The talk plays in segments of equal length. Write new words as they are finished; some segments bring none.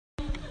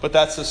but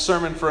that's a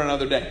sermon for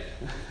another day.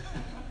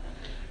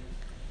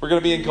 We're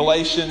going to be in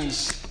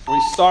Galatians. We're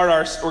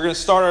going to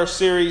start our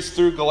series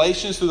through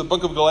Galatians, through the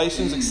book of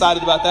Galatians.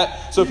 Excited about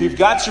that. So if you've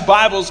got your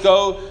Bibles,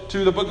 go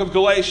to the book of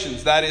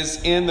Galatians. That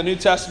is in the New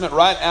Testament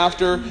right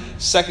after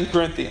 2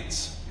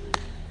 Corinthians.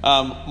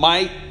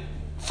 My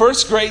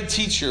first grade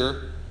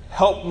teacher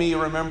helped me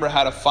remember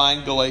how to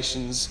find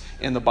Galatians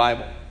in the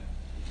Bible.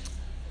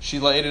 She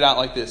laid it out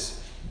like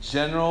this: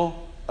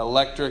 General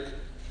Electric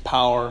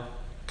Power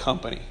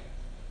Company.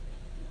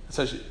 It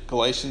says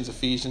Galatians,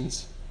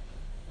 Ephesians,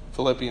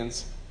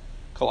 Philippians,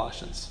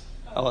 Colossians.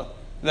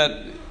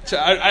 That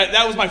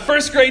was my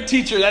first grade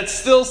teacher. That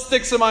still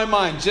sticks in my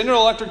mind.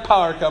 General Electric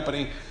Power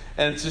Company.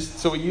 And it's just,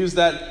 so we use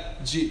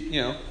that,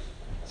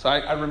 So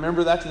I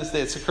remember that to this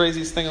day. It's the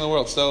craziest thing in the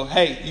world. So,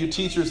 hey, you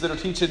teachers that are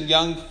teaching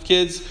young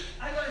kids,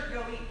 I learned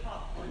go eat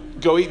popcorn.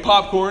 Go eat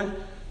popcorn.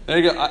 There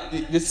you go.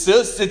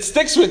 It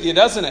sticks with you,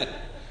 doesn't it?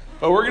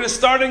 But we're going to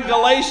start in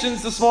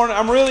Galatians this morning.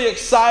 I'm really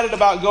excited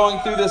about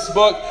going through this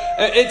book.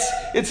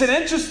 It's an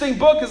interesting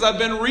book as I've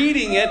been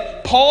reading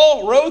it.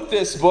 Paul wrote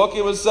this book.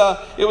 It was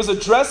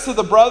addressed to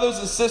the brothers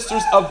and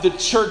sisters of the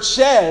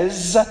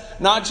churches,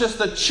 not just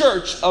the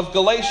church of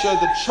Galatia,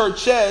 the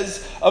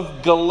churches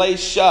of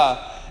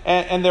Galatia.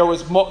 And there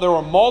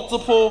were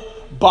multiple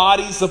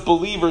bodies of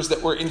believers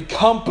that were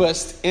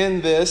encompassed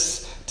in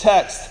this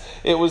text.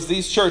 It was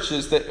these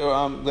churches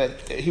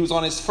that he was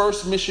on his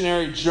first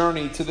missionary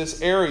journey to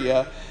this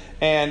area,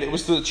 and it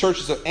was to the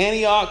churches of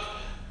Antioch,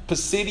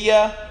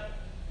 Pisidia,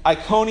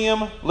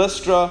 Iconium,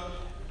 Lystra,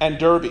 and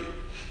Derbe.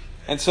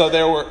 And so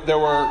there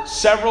were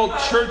several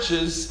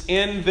churches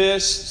in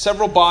this,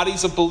 several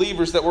bodies of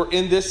believers that were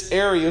in this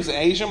area. It was in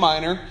Asia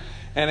Minor,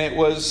 and it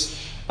was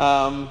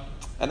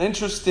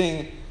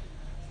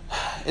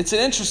it's an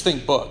interesting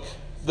book.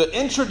 The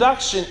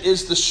introduction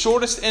is the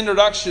shortest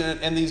introduction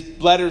in these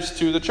letters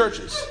to the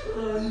churches.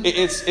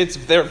 It's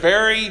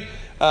very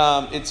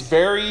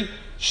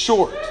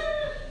short.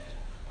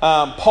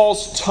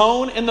 Paul's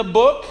tone in the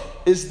book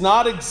is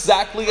not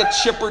exactly a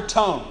chipper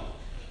tone.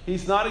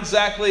 He's not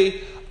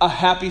exactly a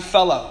happy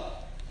fellow.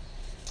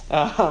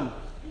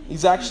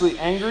 He's actually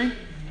angry.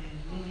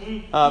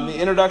 The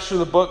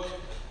introduction of the book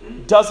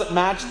doesn't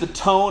match the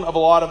tone of a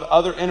lot of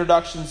other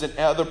introductions in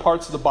other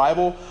parts of the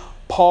Bible.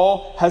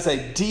 Paul has a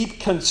deep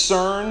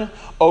concern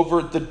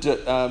over the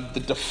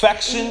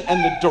defection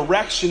and the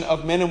direction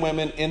of men and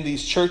women in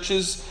these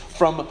churches.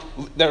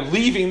 They're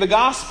leaving the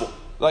gospel,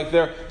 like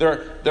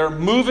they're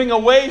moving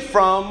away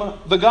from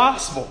the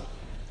gospel.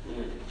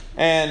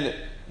 And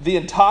the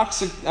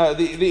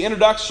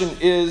introduction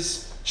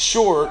is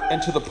short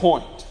and to the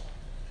point,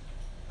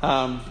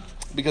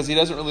 because he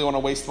doesn't really want to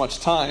waste much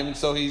time.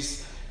 So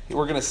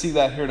we're going to see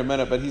that here in a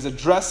minute. But he's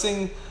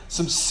addressing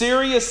some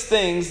serious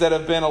things that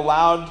have been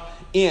allowed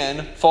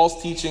in,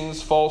 false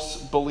teachings, false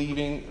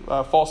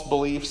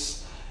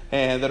beliefs,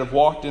 and that have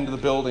walked into the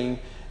building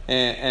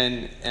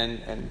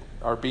and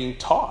are being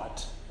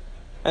taught.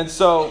 And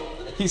so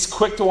he's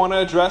quick to want to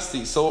address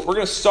these. So we're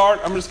going to start.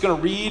 I'm just going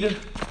to read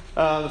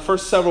the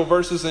first several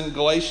verses in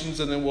Galatians,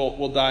 and then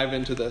we'll dive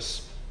into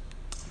this.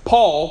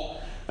 Paul,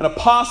 an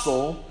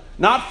apostle,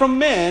 not from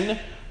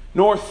men,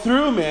 nor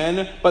through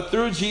men, but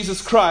through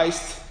Jesus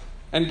Christ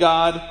and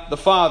God the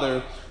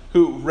Father,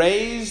 who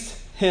raised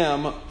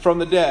him from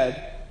the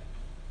dead,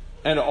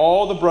 and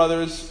all the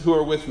brothers who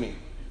are with me.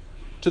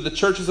 To the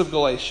churches of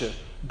Galatia,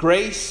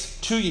 grace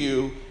to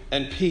you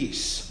and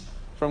peace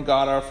from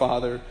God our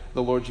Father,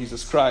 the Lord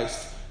Jesus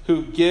Christ,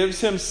 who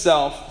gives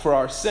himself for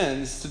our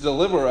sins to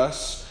deliver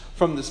us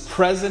from this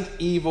present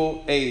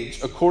evil age,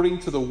 according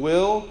to the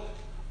will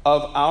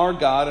of our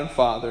God and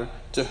Father,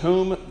 to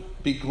whom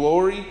be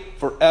glory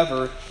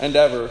forever and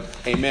ever.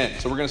 Amen.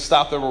 So we're going to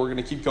stop there, but we're going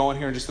to keep going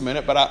here in just a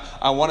minute. But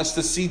I want us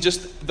to see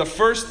just the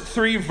first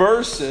three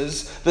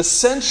verses. The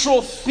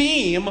central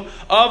theme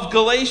of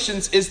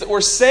Galatians is that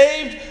we're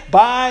saved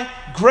by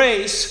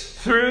grace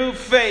through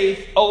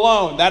faith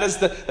alone. That is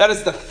the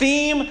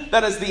theme,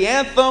 that is the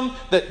anthem,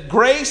 that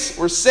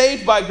we're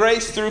saved by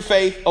grace through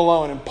faith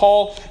alone. And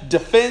Paul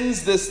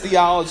defends this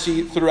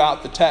theology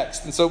throughout the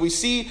text. And so we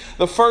see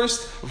the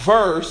first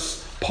verse,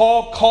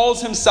 Paul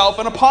calls himself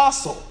an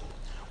apostle.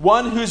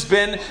 One who's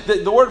been,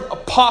 the word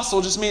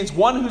apostle just means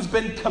one who's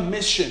been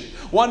commissioned,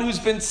 one who's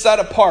been set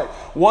apart,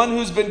 one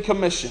who's been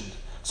commissioned.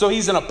 So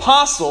he's an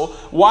apostle.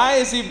 Why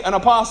is he an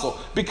apostle?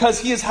 Because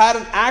he has had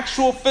an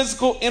actual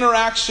physical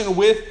interaction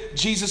with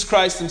Jesus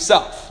Christ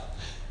himself.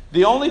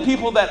 The only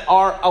people that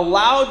are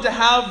allowed to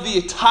have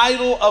the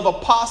title of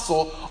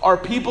apostle are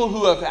people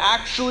who have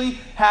actually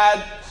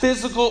had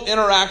physical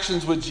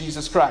interactions with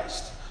Jesus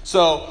Christ.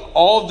 So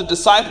all of the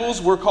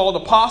disciples were called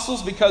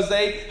apostles because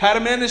they had a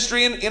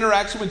ministry and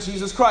interaction with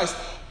Jesus Christ.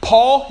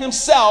 Paul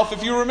himself,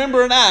 if you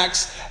remember in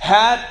Acts,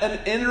 had an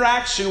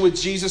interaction with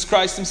Jesus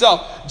Christ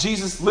himself.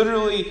 Jesus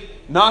literally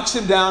knocks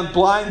him down,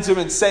 blinds him,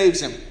 and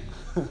saves him.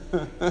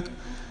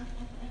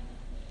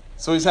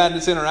 So he's had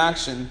this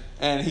interaction,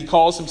 and he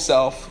calls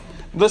himself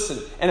Listen,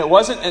 and it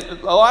wasn't,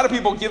 and a lot of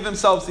people give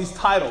themselves these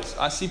titles.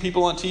 I see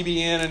people on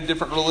TBN and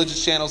different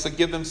religious channels that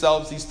give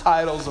themselves these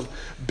titles of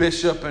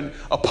bishop and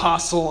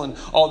apostle and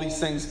all these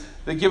things.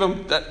 They give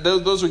them,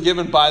 those are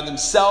given by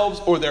themselves,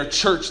 or their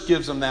church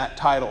gives them that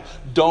title.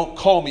 Don't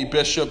call me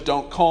bishop,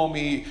 don't call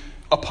me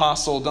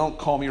apostle, don't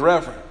call me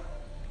reverend.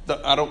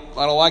 I don't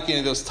like any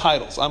of those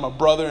titles. I'm a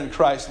brother in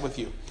Christ with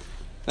you.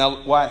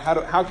 Now, why?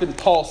 How can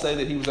Paul say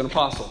that he was an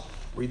apostle?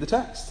 Read the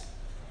text.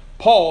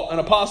 Paul, an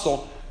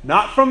apostle,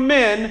 not from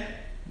men.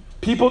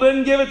 People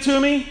didn't give it to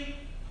me,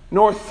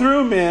 nor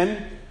through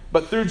men,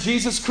 but through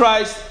Jesus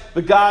Christ,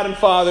 the God and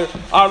Father,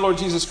 our Lord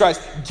Jesus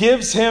Christ,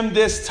 gives him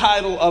this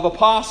title of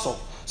apostle.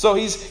 So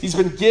he's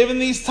been given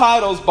these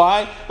titles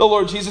by the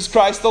Lord Jesus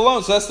Christ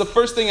alone. So that's the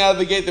first thing out of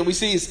the gate that we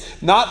see is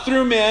not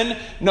through men.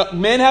 No,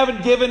 men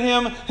haven't given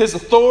him his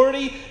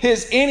authority,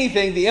 his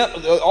anything.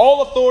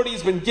 All authority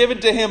has been given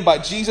to him by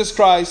Jesus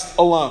Christ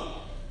alone.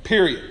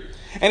 Period.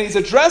 And he's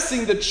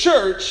addressing the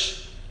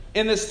church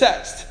in this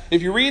text.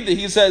 If you read that,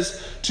 he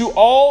says, to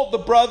all the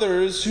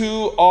brothers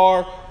who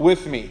are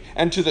with me,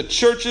 and to the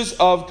churches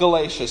of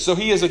Galatia. So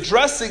he is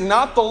addressing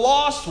not the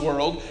lost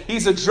world,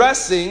 he's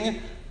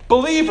addressing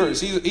believers.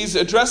 He's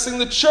addressing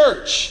the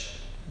church,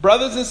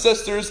 brothers and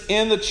sisters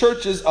in the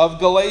churches of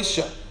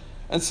Galatia.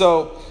 And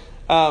so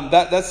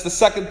that's the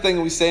second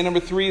thing we say.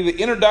 Number 3, the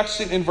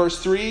introduction in verse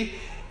 3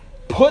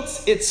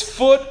 puts its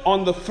foot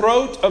on the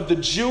throat of the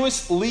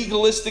Jewish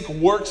legalistic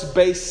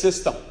works-based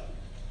system.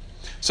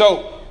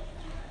 So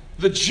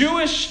the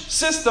Jewish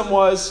system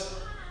was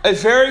a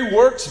very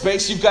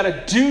works-based. You've got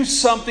to do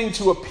something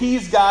to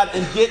appease God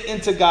and get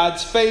into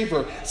God's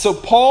favor. So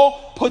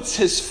Paul puts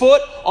his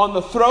foot on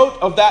the throat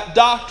of that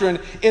doctrine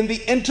in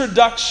the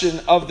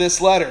introduction of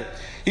this letter.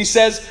 He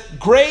says,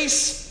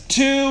 grace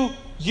to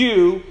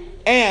you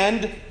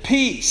and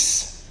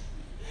peace.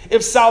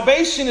 If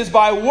salvation is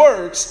by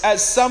works,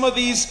 as some of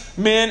these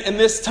men in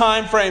this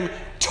time frame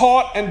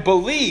taught and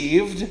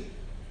believed,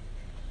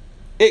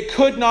 it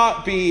could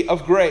not be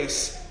of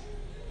grace.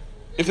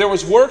 If there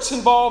was works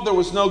involved, there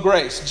was no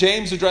grace.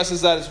 James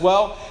addresses that as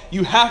well.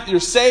 You're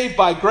saved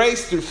by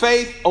grace through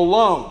faith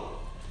alone.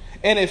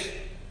 And if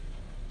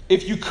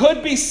you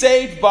could be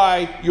saved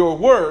by your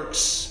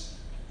works,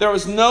 there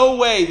was no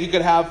way you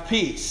could have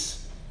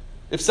peace.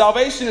 If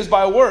salvation is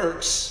by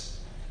works,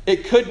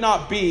 it could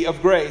not be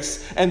of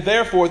grace, and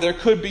therefore there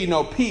could be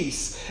no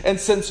peace. And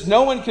since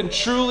no one can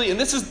truly, and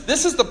this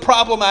is the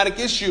problematic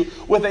issue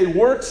with a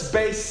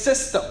works-based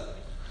system.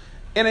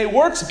 In a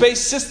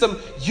works-based system,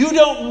 you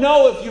don't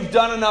know if you've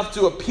done enough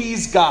to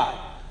appease God.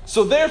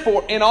 So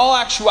therefore, in all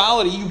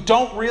actuality, you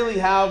don't really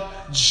have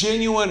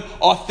genuine,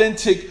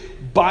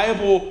 authentic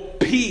Bible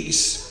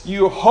peace.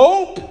 You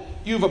hope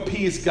you've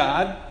appeased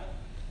God.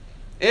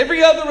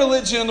 Every other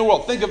religion in the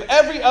world, think of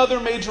every other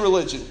major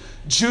religion,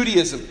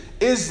 Judaism,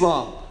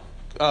 Islam,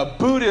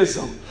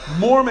 Buddhism,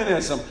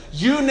 Mormonism,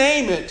 you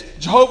name it,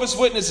 Jehovah's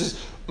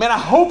Witnesses. Man, I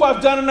hope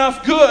I've done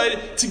enough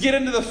good to get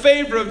into the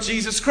favor of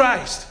Jesus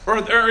Christ. Or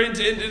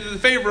into the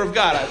favor of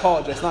God. I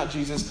apologize, not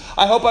Jesus.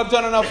 I hope I've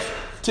done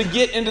enough to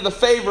get into the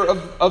favor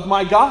of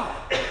my God.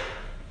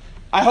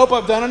 I hope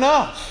I've done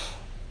enough.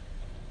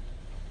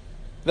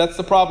 That's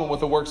the problem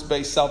with a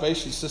works-based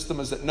salvation system,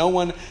 is that no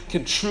one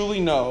can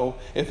truly know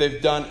if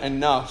they've done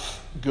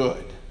enough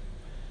good.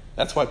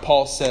 That's why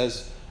Paul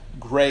says,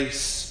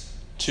 grace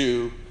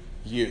to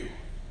you.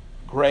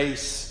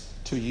 Grace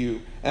to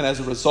you. And as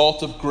a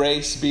result of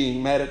grace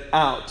being meted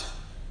out,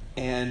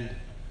 and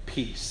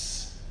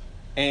peace.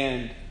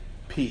 And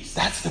peace.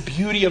 That's the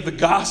beauty of the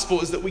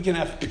gospel, is that we can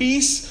have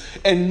peace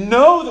and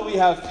know that we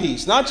have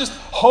peace. Not just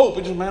hope.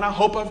 It's just, man, I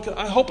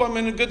hope I'm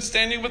in a good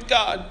standing with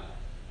God.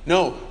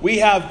 No, we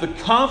have the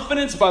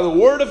confidence by the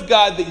word of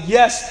God that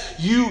yes,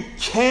 you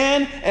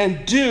can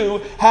and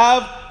do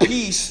have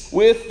peace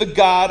with the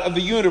God of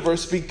the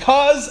universe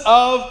because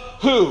of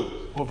who?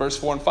 Well, verse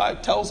 4 and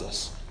 5 tells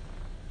us.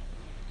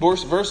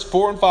 Verse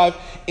 4 and 5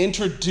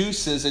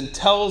 introduces and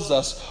tells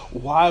us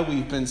why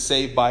we've been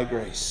saved by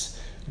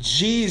grace.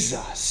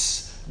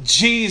 Jesus,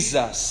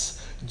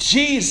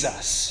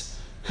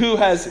 who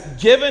has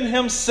given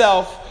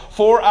himself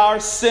for our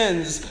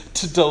sins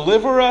to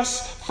deliver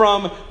us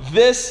from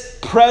this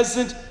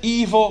present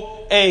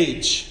evil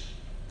age.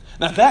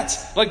 Now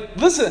that's,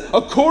 listen,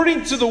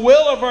 according to the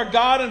will of our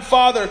God and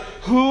Father,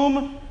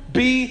 whom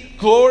be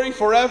glory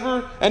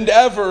forever and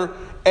ever.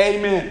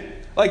 Amen.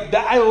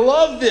 I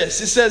love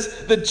this. It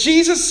says that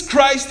Jesus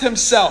Christ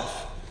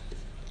himself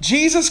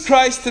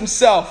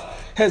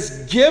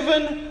has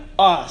given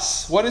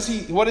us. What has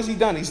he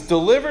done?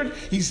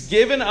 He's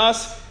given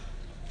us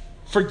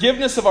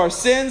forgiveness of our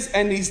sins,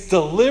 and he's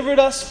delivered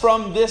us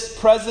from this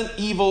present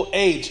evil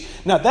age.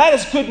 Now that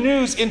is good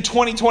news in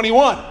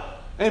 2021.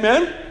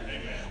 Amen?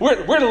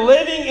 We're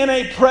living in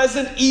a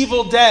present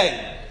evil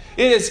day.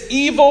 It is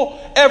evil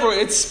ever.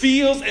 It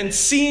feels and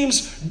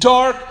seems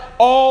dark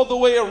all the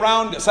way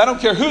around us. I don't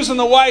care who's in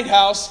the White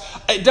House.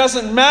 It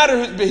doesn't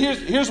matter. But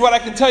here's what I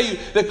can tell you.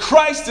 That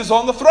Christ is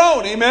on the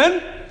throne.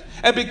 Amen?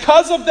 And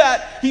because of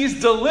that,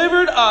 he's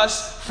delivered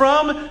us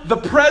from the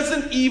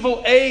present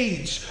evil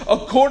age,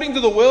 according to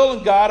the will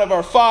and God of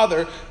our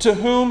Father, to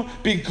whom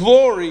be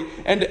glory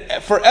and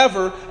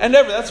forever and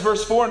ever. That's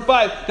verse 4 and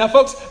 5. Now,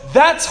 folks,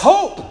 that's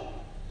hope.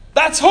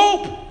 That's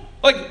hope.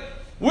 Like,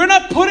 we're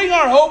not putting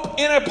our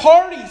hope in a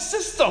party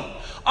system.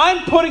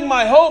 I'm putting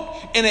my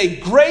hope in a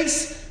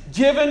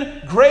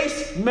grace-given,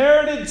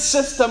 grace-merited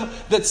system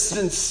that's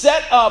been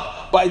set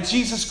up by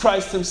Jesus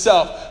Christ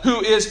himself,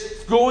 who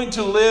is going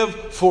to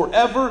live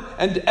forever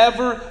and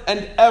ever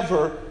and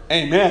ever.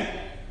 Amen.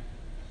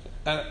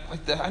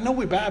 I know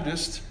we're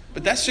Baptists,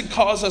 but that should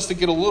cause us to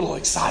get a little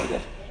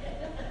excited.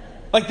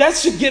 Like, that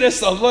should get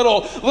us a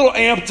little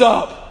amped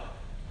up.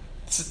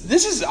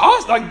 This is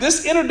awesome. Like,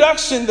 this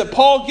introduction that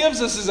Paul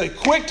gives us is a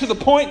quick to the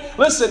point.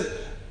 Listen,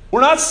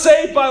 we're not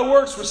saved by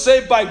works. We're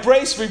saved by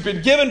grace. We've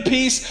been given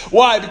peace.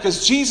 Why?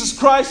 Because Jesus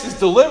Christ has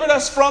delivered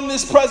us from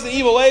this present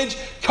evil age.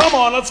 Come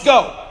on, let's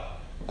go.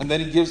 And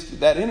then he gives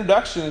that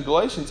introduction in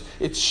Galatians.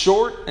 It's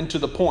short and to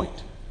the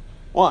point.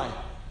 Why?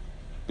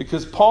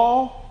 Because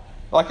Paul,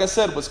 like I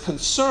said, was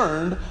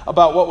concerned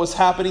about what was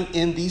happening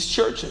in these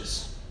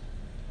churches.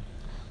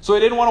 So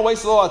he didn't want to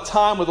waste a lot of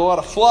time with a lot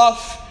of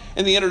fluff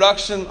in the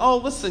introduction. Oh,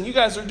 listen, you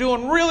guys are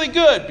doing really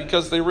good,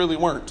 because they really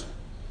weren't.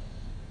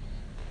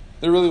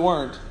 They really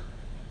weren't.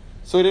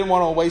 So he didn't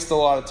want to waste a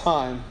lot of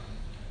time.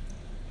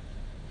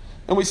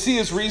 And we see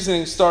his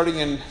reasoning starting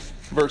in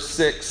verse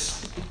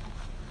 6.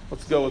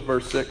 Let's go with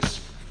verse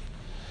 6.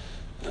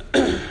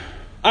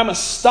 I'm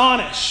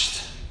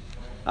astonished.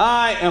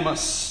 I am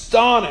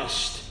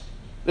astonished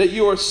that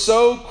you are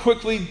so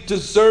quickly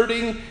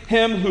deserting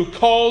him who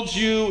called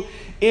you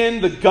in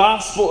the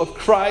gospel of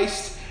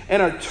Christ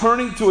and are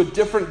turning to a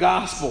different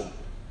gospel.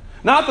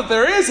 Not that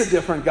there is a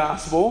different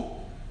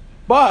gospel,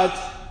 but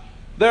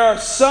there are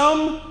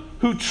some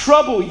who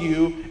trouble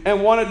you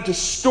and want to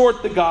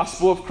distort the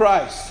gospel of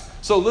Christ.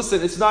 So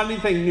listen, it's not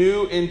anything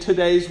new in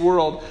today's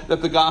world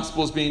that the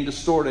gospel is being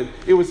distorted.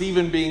 It was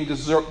even being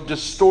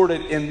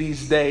distorted in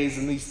these days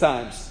and these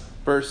times.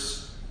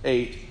 Verse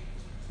 8.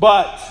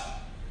 But,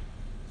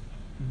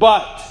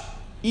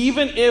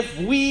 even if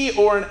we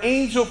or an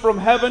angel from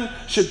heaven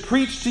should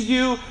preach to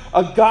you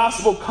a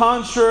gospel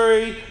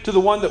contrary to the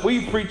one that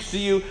we preach to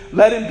you,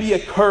 let him be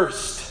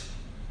accursed.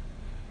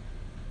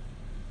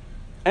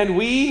 And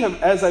we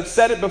have, as I've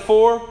said it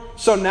before,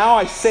 so now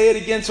I say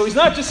it again. So he's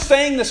not just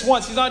saying this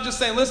once. He's not just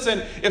saying,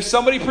 listen, if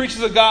somebody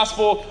preaches a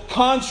gospel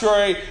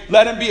contrary,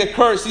 let him be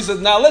accursed. He says,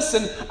 now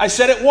listen, I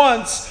said it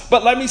once,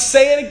 but let me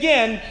say it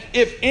again.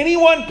 If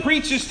anyone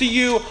preaches to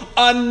you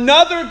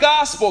another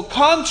gospel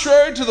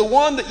contrary to the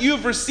one that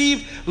you've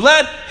received,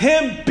 let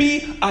him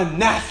be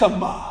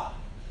anathema.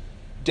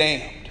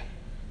 Damned.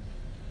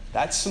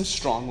 That's some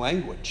strong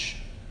language.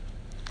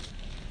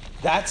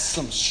 That's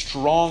some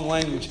strong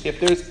language. If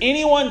there's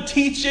anyone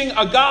teaching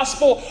a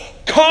gospel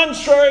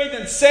contrary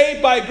than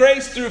saved by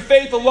grace through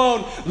faith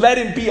alone, let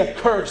him be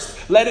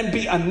accursed. Let him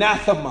be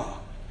anathema.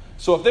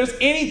 So if there's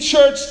any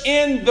church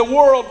in the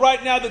world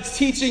right now that's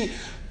teaching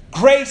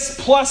grace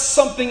plus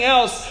something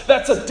else,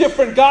 that's a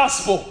different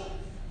gospel.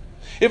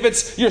 If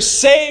it's you're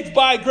saved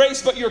by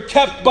grace but you're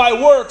kept by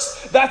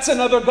works, that's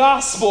another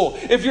gospel.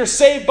 If you're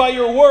saved by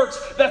your works,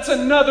 that's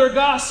another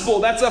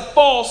gospel. That's a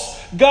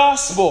false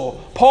gospel.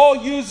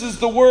 Paul uses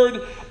the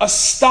word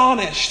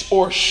astonished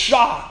or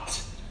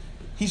shocked.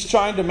 He's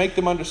trying to make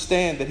them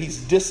understand that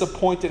he's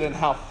disappointed in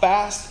how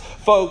fast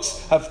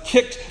folks have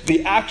kicked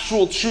the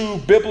actual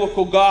true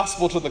biblical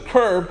gospel to the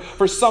curb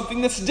for something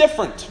that's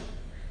different.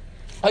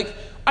 Like,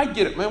 I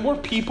get it, man. We're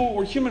people.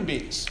 We're human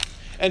beings.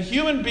 And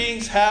human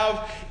beings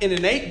have an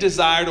innate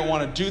desire to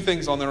want to do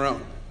things on their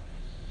own.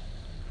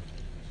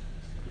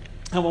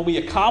 And when we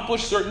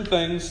accomplish certain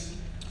things,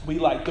 we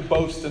like to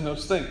boast in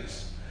those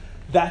things.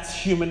 That's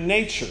human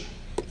nature.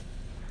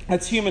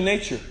 That's human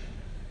nature.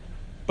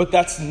 But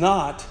that's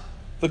not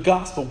the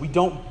gospel. We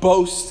don't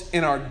boast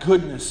in our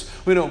goodness.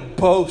 We don't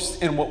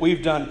boast in what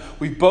we've done.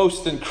 We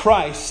boast in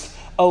Christ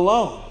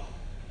alone.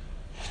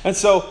 And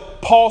so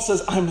Paul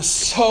says, I'm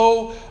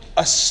so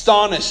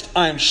astonished.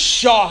 I'm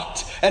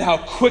shocked at how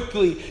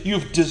quickly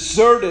you've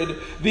deserted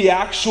the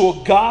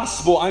actual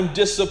gospel. I'm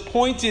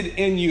disappointed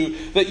in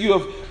you that you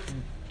have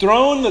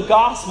thrown the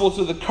gospel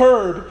to the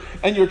curb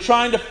and you're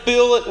trying to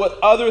fill it with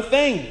other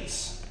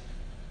things.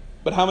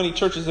 But how many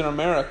churches in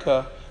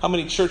America, how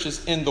many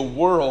churches in the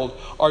world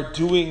are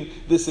doing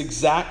this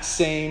exact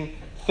same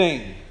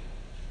thing?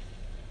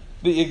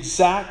 The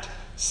exact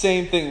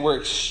same thing. We're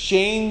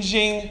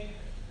exchanging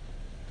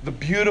the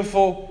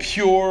beautiful,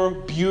 pure,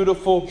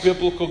 beautiful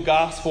biblical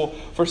gospel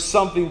for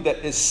something that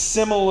is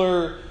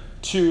similar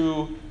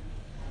to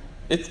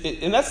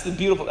it. And that's the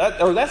beautiful,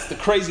 that's the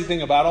crazy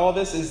thing about all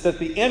this, is that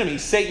the enemy,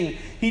 Satan,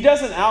 he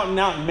doesn't out and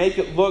out make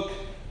it look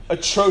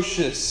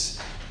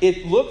atrocious.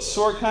 It looks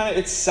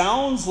it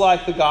sounds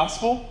like the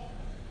gospel.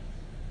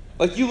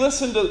 Like you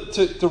listen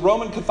to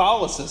Roman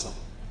Catholicism.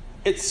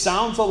 It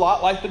sounds a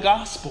lot like the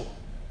gospel,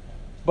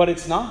 but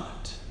it's not.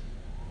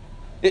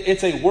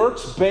 It's a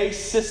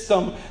works-based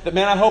system that,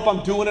 man, I hope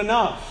I'm doing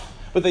enough.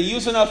 But they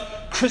use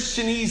enough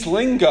Christianese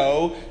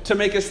lingo to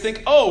make us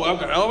think,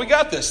 oh, we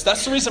got this.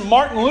 That's the reason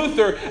Martin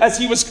Luther, as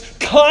he was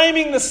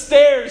climbing the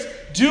stairs,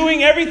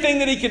 doing everything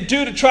that he could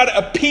do to try to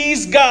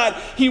appease God,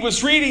 he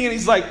was reading, and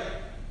he's like,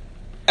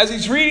 as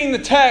he's reading the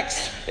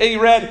text, and he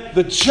read,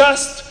 the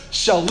just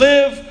shall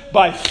live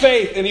by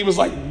faith. And he was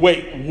like,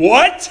 wait,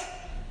 what?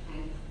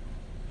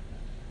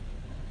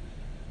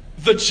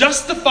 The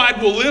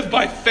justified will live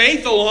by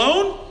faith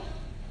alone?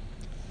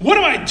 What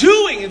am I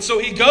doing? And so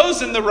he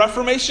goes, and the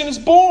Reformation is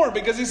born,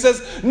 because he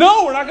says,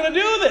 no, we're not going to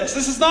do this.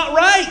 This is not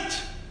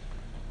right.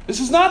 This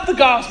is not the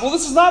gospel.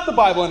 This is not the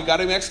Bible. And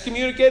got him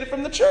excommunicated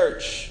from the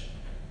church.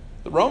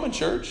 The Roman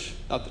church,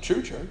 not the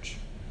true church.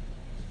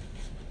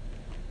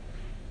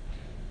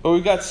 But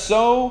we've got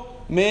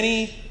so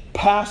many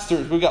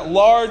pastors. We've got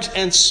large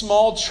and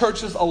small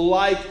churches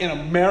alike in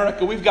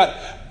America. We've got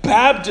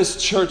Baptist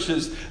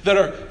churches that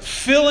are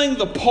filling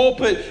the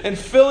pulpit and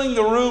filling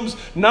the rooms,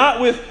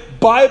 not with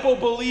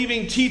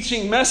Bible-believing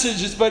teaching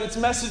messages, but it's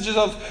messages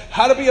of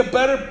how to be a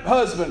better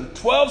husband,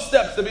 12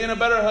 steps to being a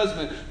better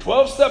husband,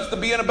 12 steps to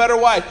being a better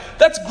wife.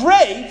 That's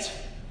great,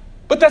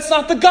 but that's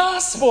not the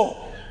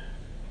gospel.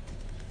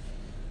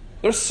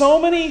 There's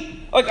so many,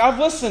 I've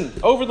listened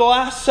over the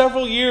last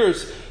several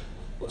years,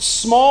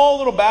 small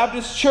little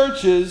Baptist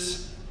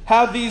churches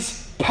have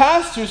these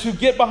pastors who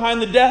get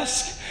behind the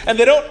desk and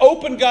they don't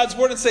open God's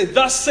word and say,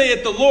 thus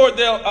saith the Lord.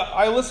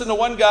 I listened to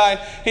one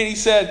guy and he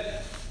said,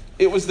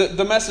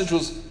 the message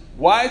was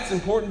why it's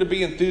important to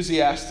be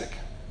enthusiastic.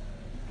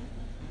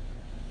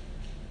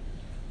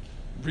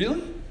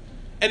 Really?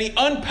 And he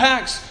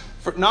unpacks,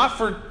 not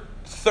for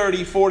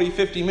 30, 40,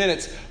 50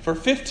 minutes, for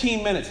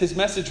 15 minutes. His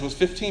message was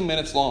 15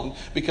 minutes long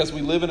because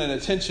we live in an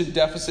attention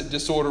deficit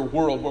disorder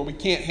world where we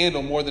can't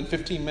handle more than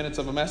 15 minutes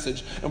of a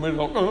message. And we're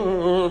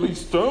like,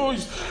 he's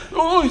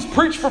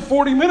preached for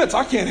 40 minutes.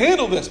 I can't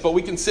handle this. But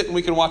we can sit and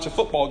we can watch a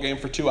football game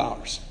for 2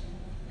 hours.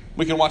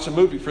 We can watch a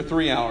movie for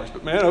 3 hours.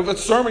 But man, if a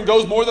sermon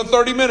goes more than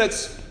 30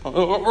 minutes,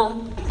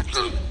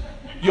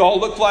 y'all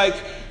look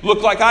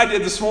like I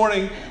did this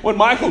morning when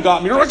Michael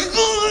got me.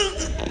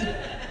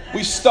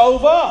 We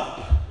stove up.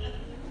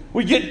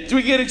 We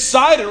get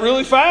excited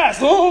really fast.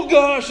 Oh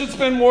gosh, it's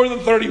been more than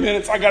 30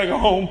 minutes. I got to go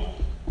home.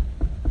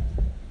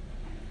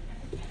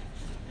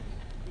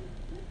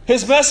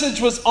 His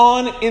message was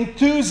on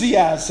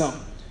enthusiasm.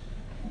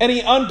 And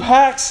he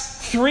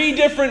unpacks 3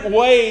 different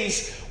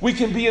ways we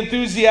can be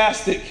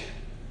enthusiastic.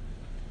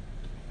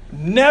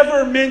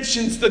 Never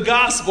mentions the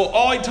gospel.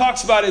 All he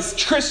talks about is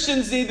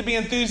Christians need to be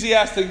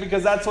enthusiastic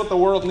because that's what the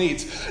world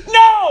needs.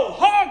 No!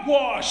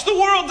 Hogwash! The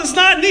world does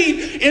not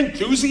need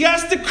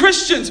enthusiastic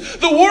Christians.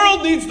 The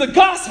world needs the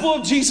gospel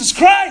of Jesus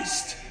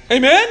Christ.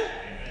 Amen?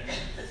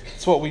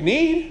 That's what we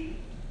need.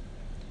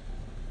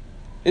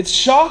 It's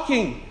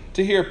shocking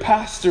to hear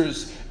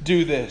pastors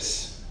do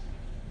this.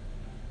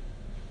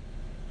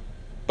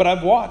 But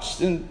I've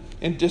watched in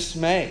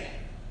dismay.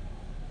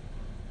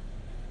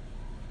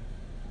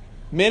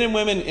 Men and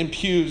women in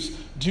pews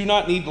do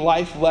not need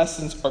life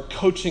lessons or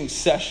coaching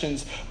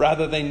sessions.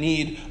 Rather, they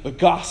need the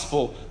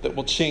gospel that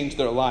will change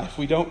their life.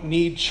 We don't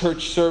need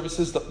church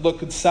services that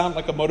look and sound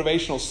like a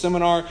motivational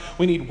seminar.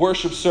 We need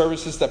worship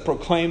services that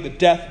proclaim the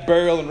death,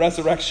 burial, and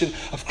resurrection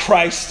of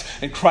Christ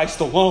and Christ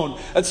alone.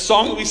 That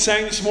song that we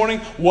sang this morning,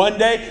 One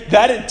Day,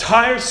 that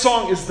entire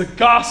song is the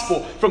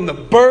gospel from the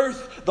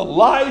birth, the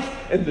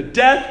life, and the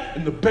death,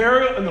 and the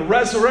burial, and the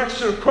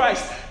resurrection of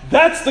Christ.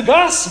 That's the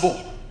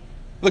gospel.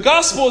 The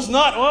gospel is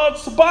not,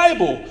 it's the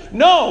Bible.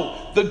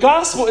 No, the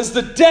gospel is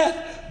the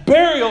death,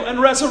 burial, and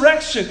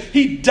resurrection.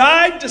 He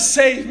died to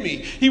save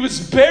me. He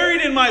was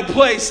buried in my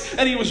place,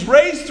 and he was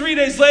raised 3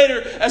 days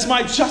later as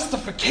my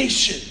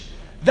justification.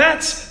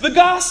 That's the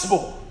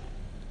gospel.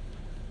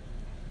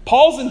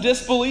 Paul's in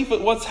disbelief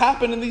at what's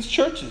happened in these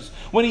churches.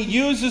 When he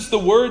uses the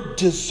word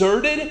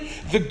deserted,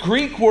 the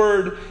Greek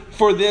word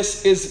for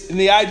this is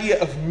the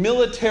idea of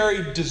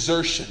military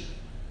desertion.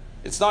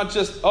 It's not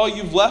just,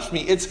 you've left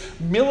me. It's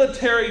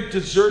military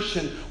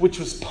desertion, which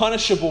was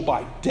punishable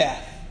by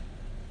death.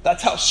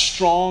 That's how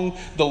strong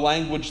the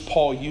language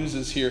Paul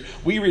uses here.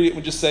 We read it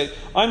and just say,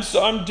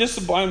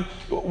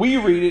 we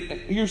read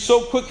it, you're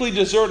so quickly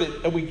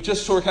deserted, and we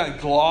just sort of kind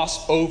of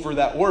gloss over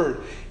that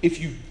word.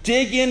 If you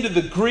dig into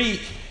the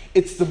Greek,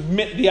 it's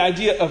the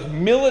idea of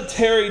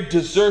military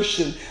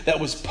desertion that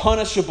was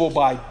punishable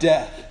by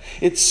death.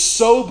 It's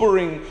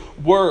sobering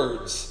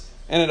words.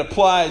 And it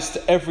applies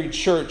to every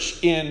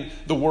church in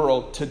the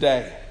world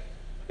today.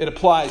 It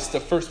applies to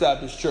First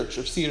Baptist Church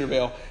of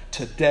Cedarvale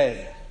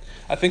today.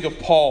 I think of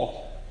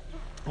Paul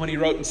when he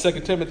wrote in 2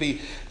 Timothy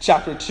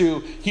chapter 2.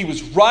 He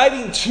was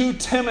writing to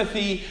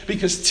Timothy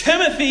because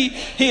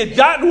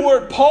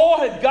Paul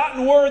had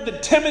gotten word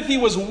that Timothy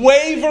was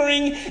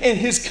wavering in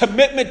his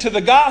commitment to the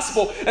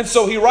gospel. And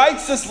so he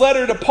writes this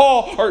letter to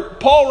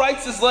Paul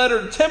writes this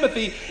letter to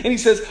Timothy, and he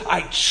says,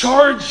 I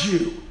charge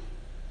you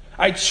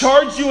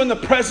in the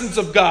presence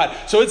of God.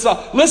 So it's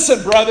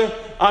listen, brother,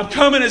 I'm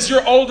coming as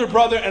your older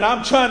brother, and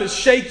I'm trying to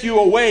shake you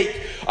awake.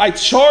 I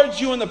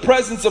charge you in the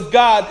presence of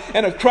God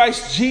and of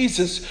Christ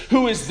Jesus,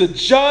 who is the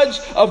judge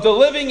of the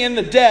living and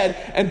the dead,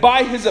 and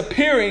by his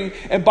appearing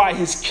and by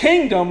his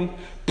kingdom,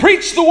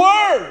 preach the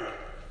word.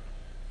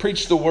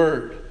 Preach the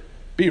word.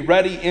 Be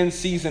ready in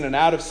season and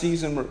out of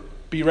season.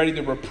 Be ready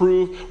to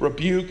reprove,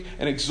 rebuke,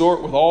 and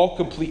exhort with all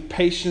complete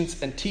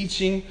patience and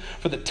teaching.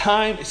 For the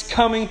time is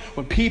coming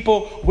when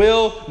people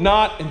will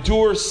not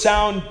endure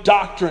sound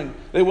doctrine.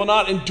 They will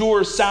not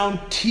endure sound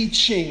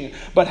teaching.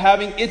 But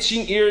having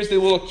itching ears, they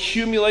will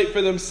accumulate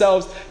for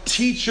themselves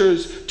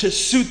teachers to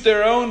suit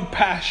their own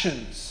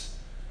passions.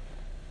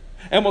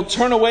 And will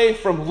turn away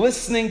from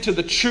listening to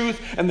the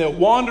truth, and they'll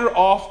wander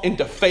off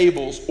into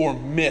fables or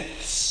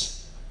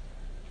myths.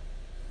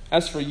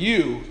 As for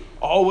you,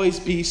 always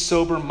be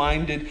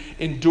sober-minded,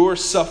 endure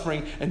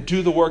suffering, and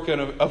do the work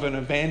of an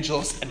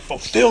evangelist, and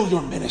fulfill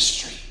your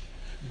ministry.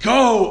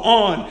 Go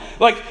on.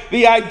 Like,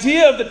 the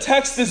idea of the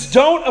text is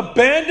don't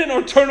abandon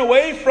or turn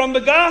away from the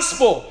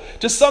gospel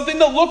to something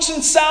that looks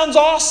and sounds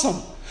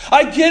awesome.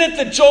 I get it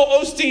that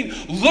Joel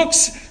Osteen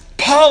looks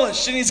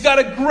polished and he's got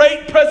a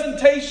great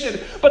presentation,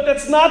 but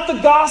that's not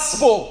the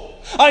gospel.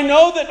 I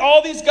know that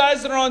all these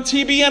guys that are on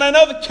TV, and I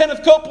know that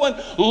Kenneth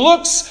Copeland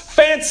looks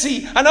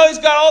fancy. I know he's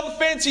got all the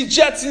fancy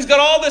jets and he's got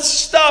all this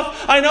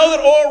stuff. I know that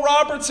Oral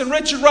Roberts and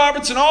Richard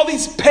Roberts and all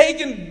these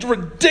pagan,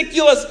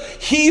 ridiculous,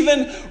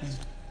 heathen,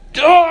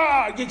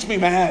 it gets me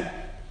mad.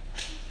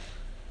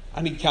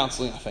 I need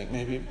counseling, I think,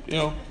 maybe.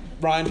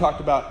 Ryan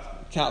talked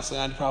about counseling.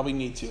 I probably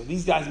need to.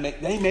 These guys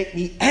make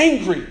me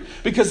angry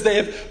because they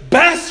have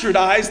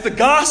bastardized the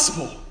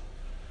gospel.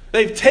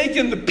 They've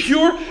taken the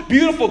pure,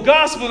 beautiful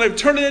gospel and they've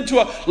turned it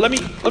into a, let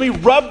me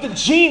rub the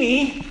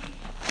genie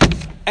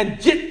and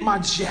get my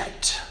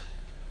jet.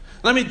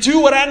 Let me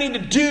do what I need to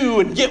do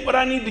and get what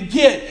I need to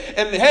get.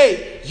 And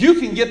hey, you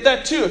can get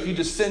that too if you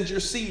just send your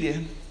seed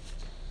in.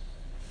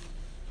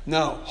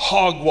 No,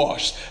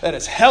 hogwash. That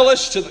is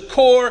hellish to the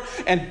core.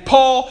 And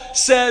Paul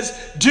says,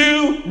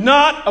 do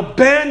not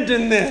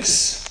abandon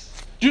this.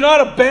 Do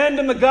not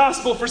abandon the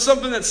gospel for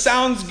something that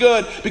sounds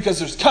good, because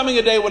there's coming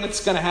a day when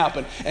it's going to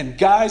happen. And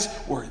guys,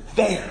 we're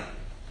there.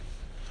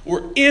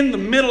 We're in the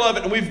middle of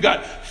it, and we've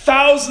got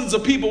thousands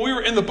of people. We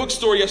were in the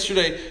bookstore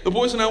yesterday. The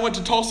boys and I went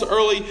to Tulsa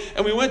early,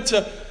 and we went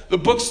to the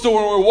bookstore,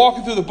 and we were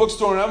walking through the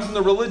bookstore, and I was in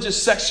the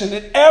religious section,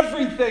 and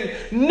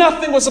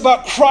nothing was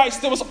about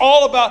Christ. It was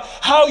all about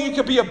how you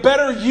could be a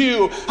better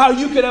you, how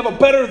you could have a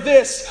better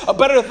this, a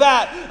better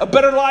that, a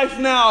better life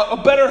now,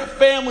 a better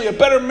family, a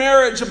better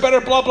marriage, a better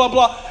blah, blah,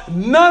 blah.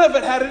 None of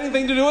it had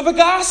anything to do with the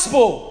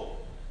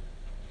gospel.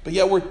 But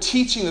yet we're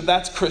teaching that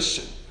that's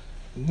Christian.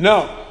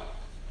 No,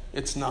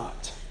 it's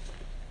not.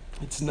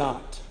 It's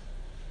not.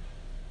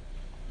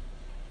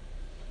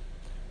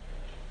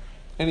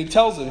 And he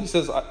tells him, he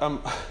says, I'm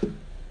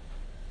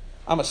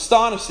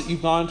astonished that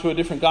you've gone to a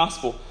different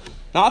gospel.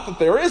 Not that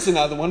there is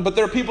another one, but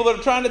there are people that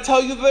are trying to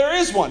tell you that there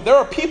is one. There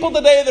are people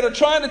today that are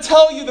trying to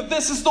tell you that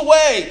this is the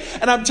way.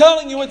 And I'm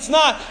telling you it's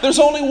not. There's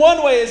only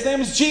one way. His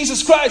name is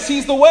Jesus Christ.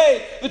 He's the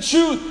way, the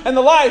truth, and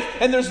the life.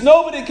 And there's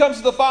nobody that comes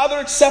to the Father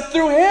except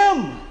through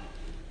him.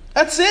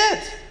 That's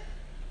it.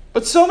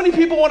 But so many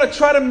people want to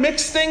try to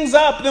mix things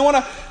up. They want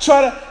to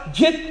try to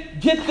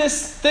get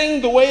this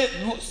thing the way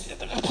it looks.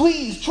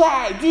 Please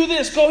try, do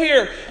this, go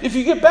here. If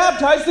you get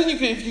baptized, then you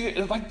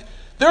can.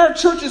 There are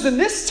churches in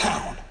this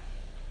town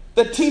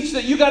that teach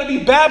that you got to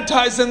be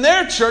baptized in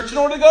their church in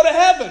order to go to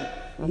heaven.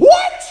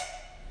 What?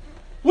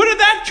 Where did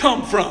that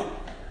come from?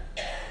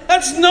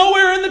 That's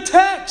nowhere in the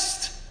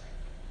text.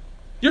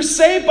 You're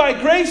saved by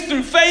grace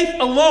through faith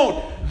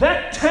alone.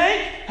 That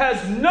tank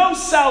has no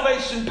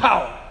salvation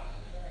power.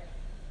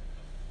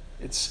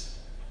 It's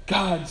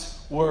God's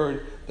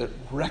word that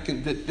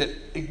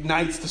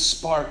ignites the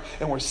spark,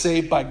 and we're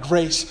saved by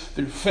grace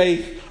through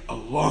faith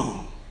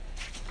alone.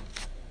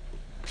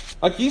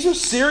 Like, these are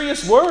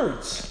serious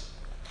words.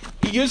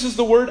 He uses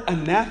the word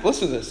anathema.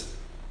 Listen to this.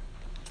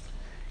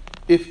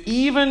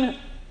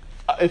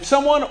 If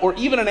someone or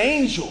even an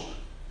angel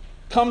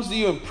comes to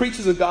you and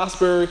preaches a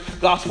gospel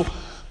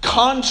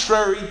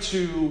contrary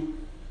to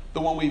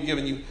the one we've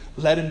given you,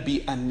 let him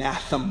be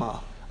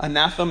anathema.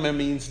 Anathema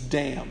means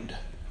damned.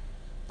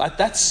 Like,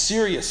 that's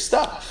serious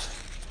stuff.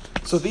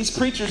 So these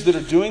preachers that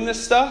are doing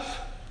this stuff,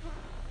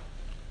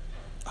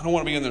 I don't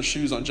want to be in their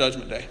shoes on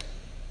Judgment Day.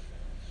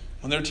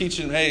 When they're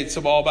teaching, hey, it's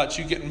all about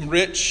you getting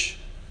rich.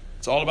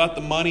 It's all about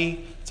the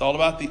money. It's all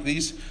about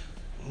these.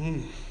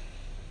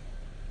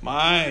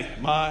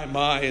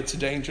 It's a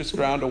dangerous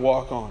ground to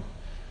walk on.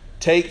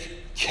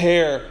 Take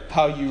care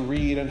how you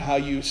read and how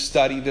you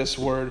study this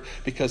word,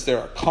 because there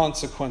are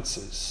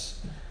consequences.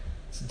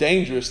 It's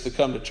dangerous to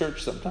come to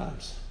church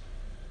sometimes.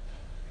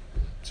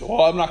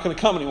 So, I'm not going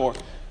to come anymore.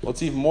 Well,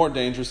 it's even more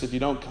dangerous if you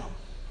don't come.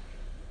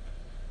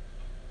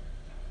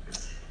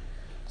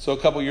 So a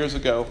couple years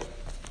ago,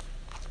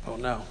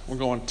 we're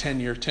going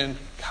 10,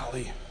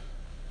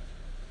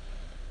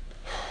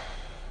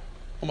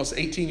 almost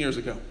 18 years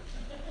ago.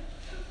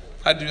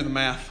 I had to do the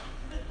math.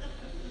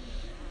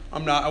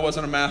 I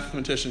wasn't a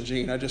mathematician,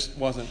 Gene. I just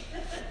wasn't.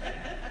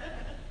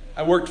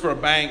 I worked for a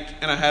bank,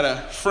 and I had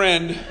a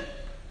friend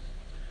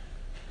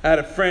I had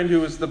a friend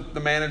who was the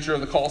manager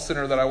of the call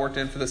center that I worked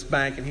in for this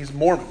bank, and he's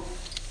Mormon.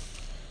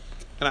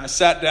 And I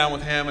sat down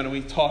with him, and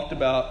we talked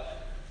about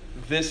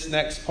this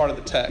next part of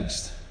the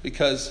text,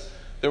 because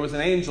there was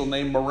an angel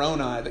named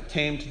Moroni that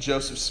came to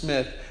Joseph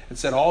Smith and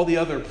said all the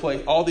other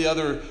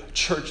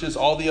churches,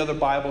 all the other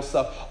Bible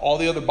stuff, all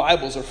the other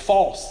Bibles are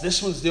false.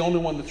 This one's the only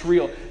one that's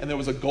real. And there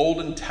was a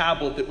golden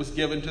tablet that was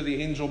given to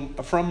the angel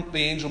from the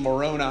angel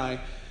Moroni,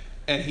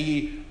 and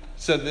he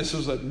said this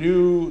was a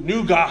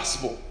new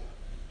gospel.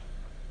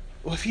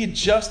 Well, if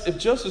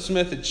Joseph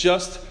Smith had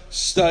just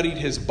studied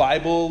his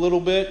Bible a little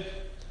bit,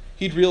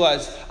 he'd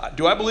realize,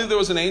 do I believe there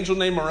was an angel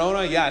named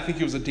Moroni? Yeah, I think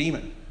he was a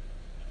demon.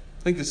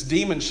 I think this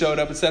demon showed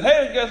up and said,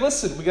 hey, you guys,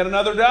 listen, we got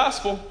another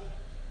gospel.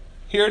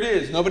 Here it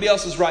is. Nobody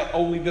else is right,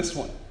 only this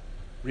one.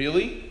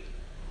 Really?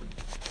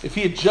 If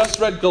he had just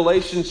read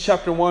Galatians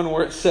chapter 1,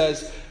 where it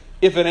says,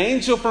 if an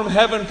angel from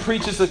heaven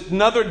preaches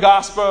another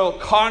gospel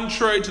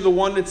contrary to the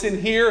one that's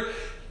in here,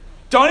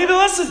 don't even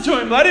listen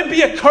to him. Let him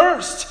be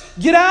accursed.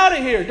 Get out of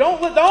here.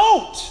 Don't.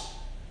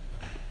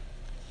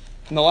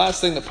 And the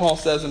last thing that Paul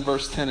says in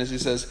verse 10 is he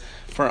says,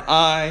 am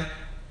I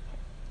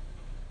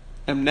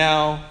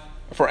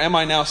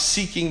now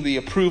seeking the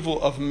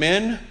approval of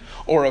men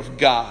or of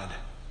God?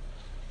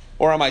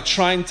 Or am I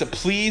trying to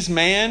please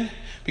man?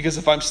 Because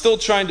if I'm still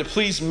trying to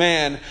please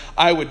man,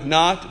 I would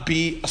not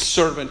be a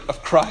servant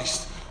of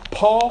Christ.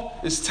 Paul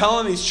is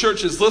telling these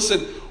churches,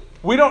 listen,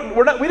 we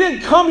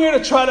didn't come here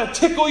to try to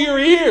tickle your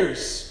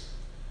ears.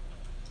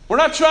 We're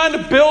not trying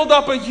to build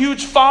up a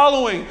huge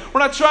following.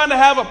 We're not trying to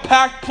have a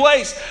packed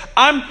place.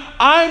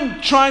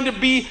 I'm trying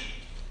to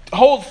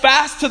hold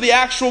fast to the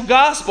actual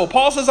gospel.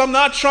 Paul says, I'm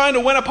not trying to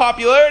win a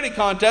popularity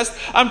contest.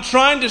 I'm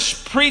trying to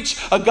preach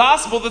a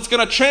gospel that's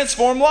going to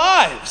transform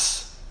lives.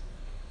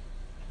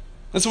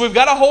 And so we've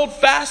got to hold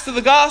fast to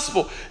the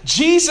gospel.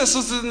 Jesus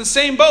was in the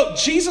same boat.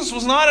 Jesus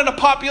was not in a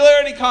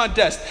popularity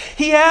contest.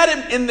 He had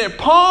him in the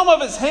palm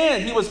of his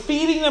hand. He was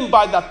feeding them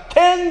by the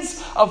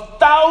tens of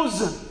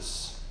thousands.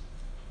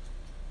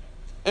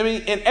 I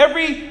mean, in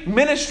every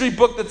ministry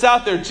book that's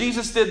out there,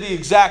 Jesus did the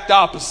exact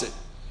opposite.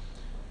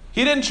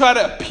 He didn't try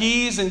to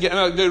appease and get.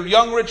 The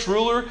young rich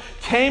ruler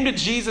came to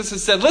Jesus and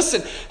said,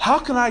 listen, how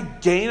can I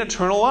gain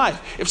eternal life?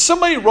 If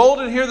somebody rolled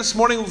in here this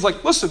morning and was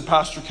like, listen,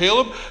 Pastor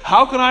Caleb,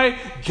 how can I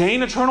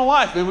gain eternal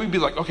life? And we'd be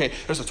like, okay,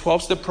 there's a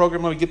 12-step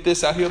program. Let me get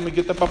this out here. Let me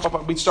get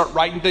that. We'd start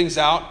writing things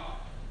out.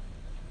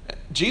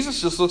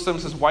 Jesus just looks at them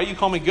and says, why you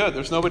call me good?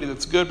 There's nobody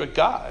that's good but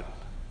God.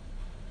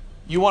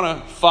 You want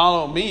to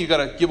follow me, you got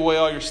to give away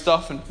all your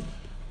stuff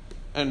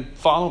and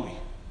follow me.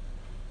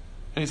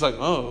 And he's like,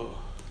 oh,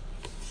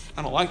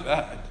 I don't like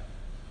that.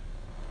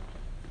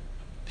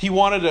 He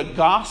wanted a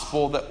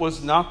gospel that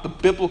was not the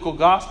biblical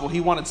gospel. He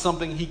wanted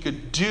something he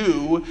could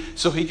do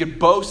so he could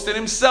boast in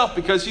himself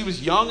because he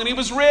was young and he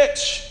was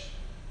rich.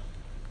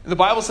 And the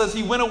Bible says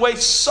he went away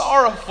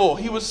sorrowful.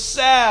 He was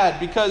sad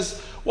because,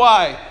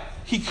 why?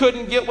 He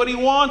couldn't get what he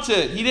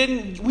wanted. We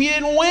didn't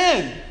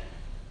win.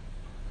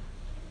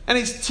 And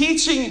he's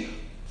teaching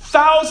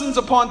thousands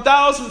upon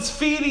thousands,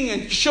 feeding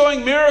and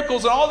showing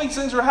miracles, and all these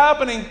things are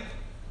happening.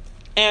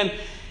 And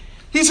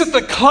he's at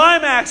the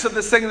climax of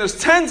this thing, and there's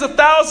tens of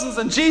thousands,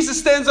 and Jesus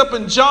stands up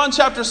in John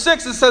chapter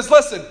 6 and says,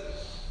 listen,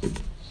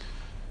 if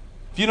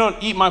you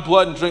don't eat my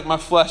blood and drink my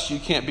flesh, you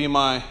can't be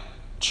my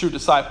true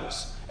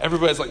disciples.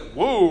 Everybody's like,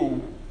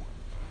 whoa,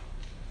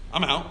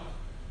 I'm out.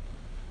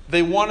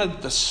 They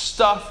wanted the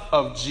stuff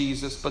of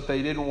Jesus, but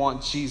they didn't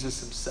want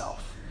Jesus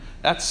himself.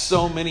 That's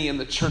so many in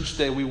the church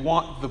today. We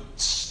want the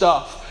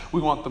stuff.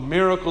 We want the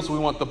miracles. We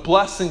want the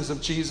blessings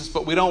of Jesus,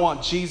 but we don't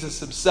want Jesus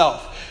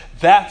himself.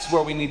 That's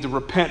where we need to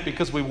repent,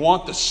 because we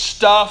want the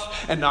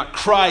stuff and not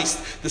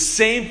Christ. The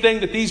same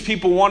thing that these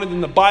people wanted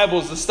in the Bible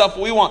is the stuff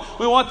we want.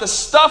 We want the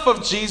stuff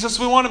of Jesus.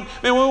 We want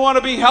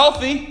to be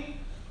healthy.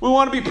 We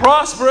want to be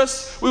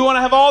prosperous. We want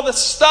to have all this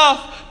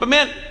stuff. But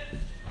man,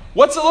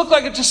 what's it look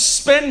like to just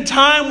spend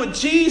time with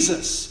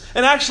Jesus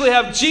and actually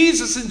have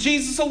Jesus and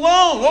Jesus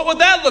alone? What would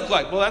that look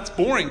like? Well, that's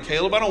boring,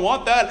 Caleb. I don't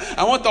want that.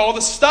 I want all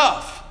the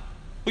stuff.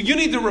 Well, you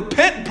need to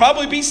repent and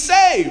probably be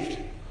saved.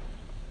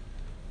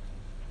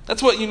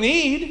 That's what you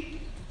need.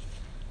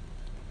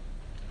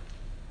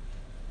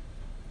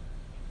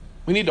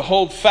 We need to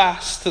hold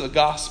fast to the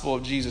gospel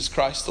of Jesus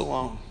Christ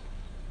alone.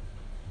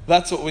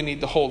 That's what we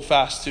need to hold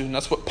fast to. And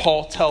that's what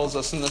Paul tells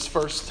us in this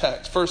first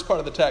part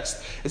of the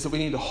text, is that we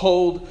need to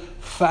hold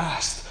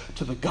fast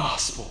to the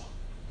gospel.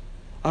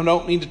 I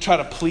don't need to try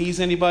to please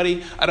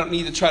anybody. I don't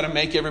need to try to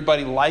make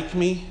everybody like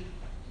me.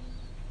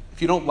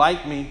 If you don't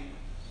like me,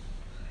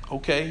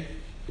 okay.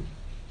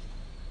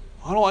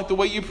 I don't like the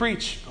way you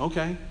preach.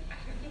 Okay.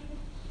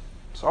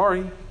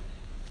 Sorry.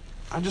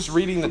 I'm just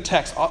reading the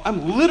text.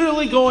 I'm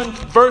literally going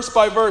verse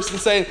by verse and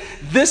saying,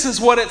 this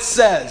is what it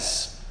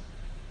says.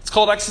 It's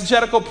called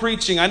exegetical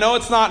preaching. I know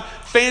it's not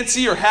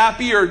fancy or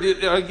happy, or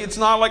it's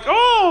not like,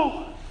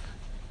 oh.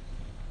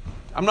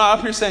 I'm not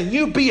up here saying,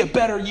 you be a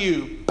better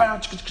you. Bow,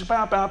 chicka,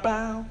 bow, bow,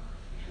 bow.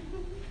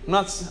 I'm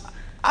not,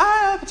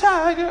 I'm a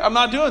tiger. I'm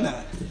not doing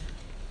that.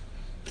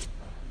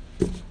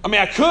 I mean,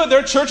 I could. There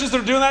are churches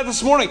that are doing that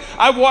this morning.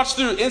 I've watched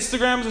through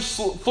Instagram, just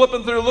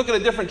flipping through, looking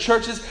at different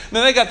churches. And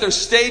then they got their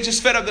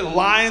stages fed up, the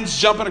lions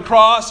jumping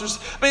across.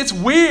 It's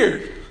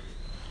weird.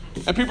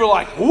 And people are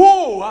like,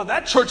 whoa, wow,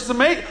 that church is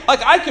amazing.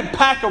 Like, I could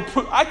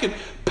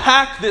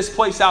pack this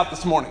place out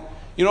this morning.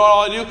 You know what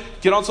all I do?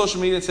 Get on social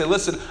media and say,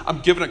 listen,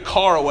 I'm giving a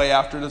car away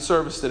after the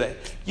service today.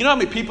 You know how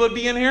many people would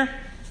be in here?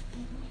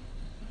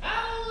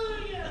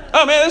 Hallelujah.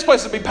 Oh, man, this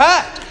place would be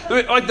packed.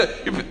 Like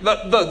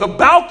the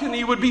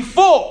balcony would be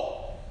full.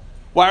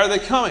 Why are they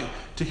coming?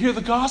 To hear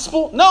the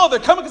gospel? No, they're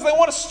coming because they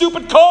want a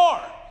stupid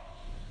car.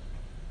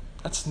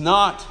 That's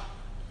not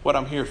what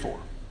I'm here for.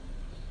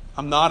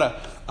 I'm not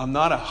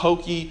a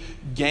hokey,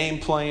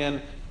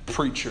 game-playing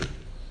preacher.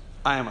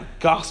 I am a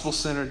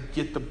gospel-centered,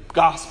 get the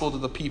gospel to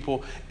the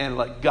people and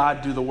let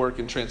God do the work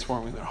in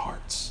transforming their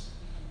hearts.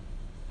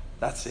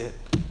 That's it.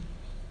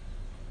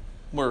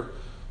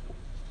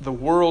 The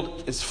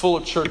world is full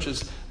of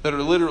churches that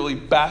are literally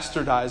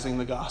bastardizing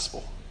the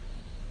gospel.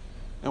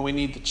 And we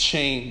need to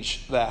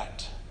change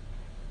that.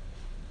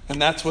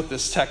 And that's what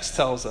this text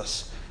tells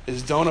us,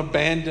 is don't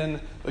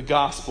abandon the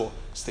gospel.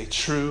 Stay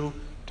true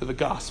to the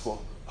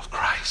gospel of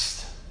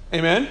Christ.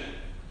 Amen?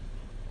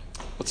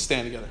 Let's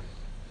stand together.